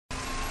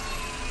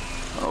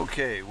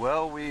Okay,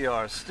 well, we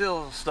are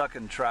still stuck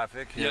in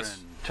traffic here Yes.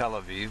 in Tel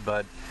Aviv,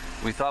 but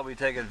we thought we'd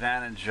take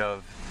advantage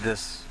of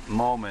this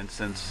moment,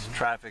 since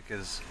traffic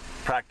is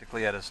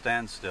practically at a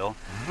standstill,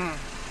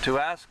 to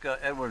ask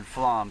Edward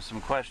Flom some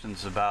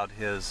questions about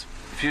his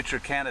future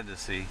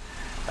candidacy.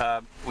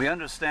 We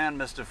understand,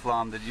 Mr.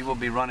 Flom, that you will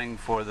be running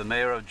for the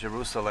mayor of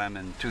Jerusalem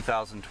in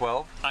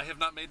 2012. I have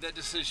not made that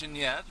decision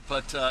yet,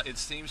 but it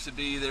seems to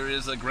be there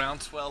is a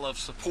groundswell of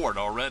support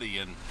already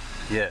in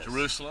Yes.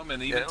 Jerusalem,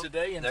 and even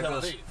today in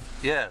Tel Aviv.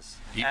 Yes.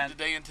 Even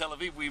today in Tel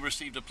Aviv, we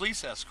received a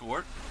police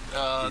escort.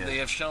 They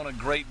have shown a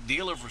great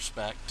deal of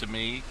respect to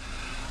me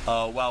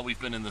while we've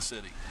been in the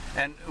city.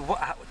 And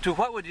to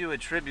what would you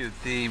attribute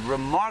the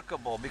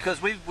remarkable,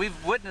 because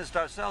we've witnessed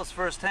ourselves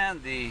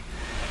firsthand the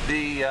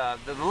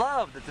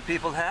love that the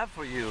people have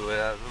for you,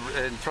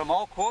 and from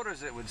all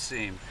quarters, it would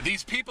seem.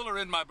 These people are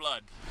in my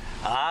blood.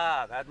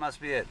 Ah, that must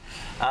be it.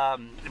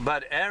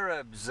 But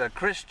Arabs,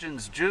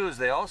 Christians, Jews,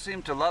 they all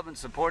seem to love and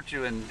support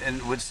you, and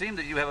it would seem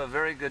that you have a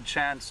very good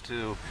chance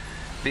to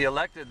be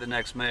elected the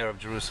next mayor of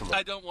Jerusalem.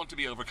 I don't want to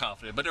be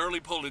overconfident, but early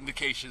poll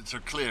indications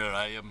are clear.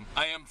 I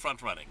am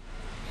front running.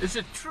 Is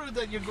it true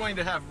that you're going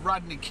to have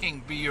Rodney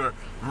King be your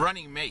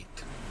running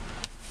mate?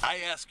 I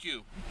ask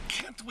you,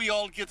 can't we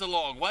all get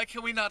along? Why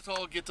can we not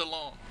all get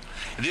along?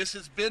 This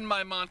has been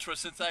my mantra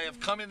since I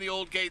have come in the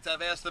old gates.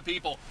 I've asked the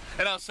people,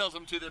 and I'll tell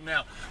them to them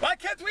now. Why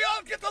can't we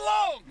all get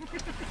along?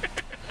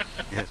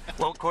 Yes.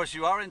 Well, of course,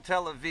 you are in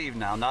Tel Aviv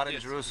now, not in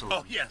Yes. Jerusalem.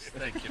 Oh, yes,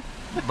 thank you.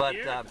 But,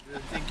 I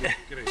think it's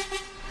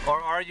great.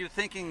 or are you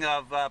thinking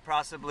of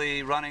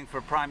possibly running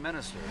for prime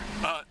minister?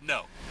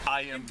 No.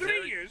 I am In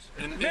 3 years,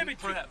 maybe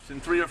perhaps in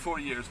 3 or 4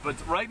 years. But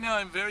right now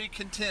I'm very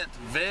content,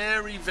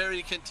 very,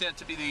 very content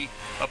to be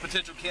a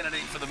potential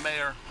candidate for the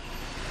mayor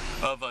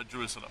of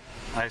Jerusalem.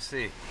 I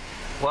see.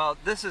 Well,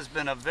 this has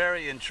been a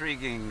very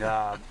intriguing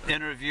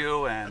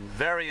interview and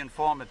very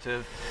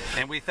informative,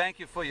 and we thank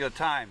you for your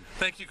time.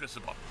 Thank you,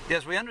 Cristobal.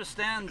 Yes, we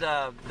understand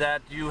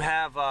that you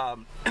have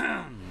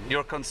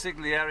your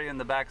consigliere in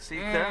the back seat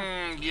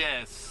there.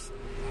 Yes.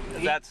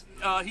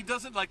 He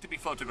doesn't like to be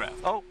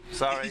photographed. Oh,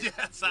 sorry.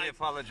 Yes, we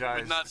apologize. I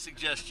would not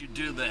suggest you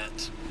do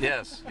that.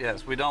 Yes,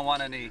 yes. We don't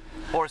want any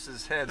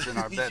horses' heads in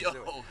our bed,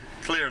 do we?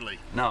 Clearly.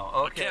 No,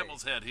 okay. A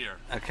camel's head here.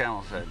 A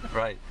camel's head,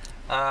 right.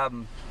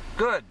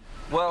 Good.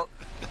 Well,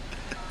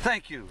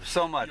 thank you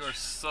so much. You're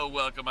so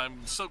welcome.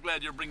 I'm so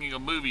glad you're bringing a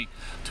movie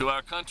to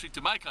our country,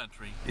 to my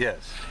country.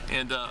 Yes.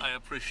 And I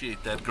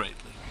appreciate that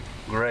greatly.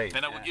 Great.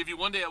 And I will give you,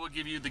 one day I will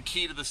give you the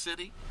key to the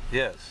city.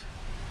 Yes.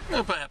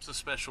 Or perhaps a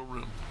special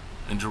room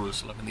in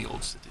Jerusalem, in the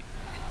old city.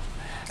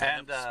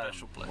 And, a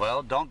special place.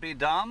 well, don't be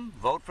dumb.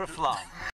 Vote for Flom.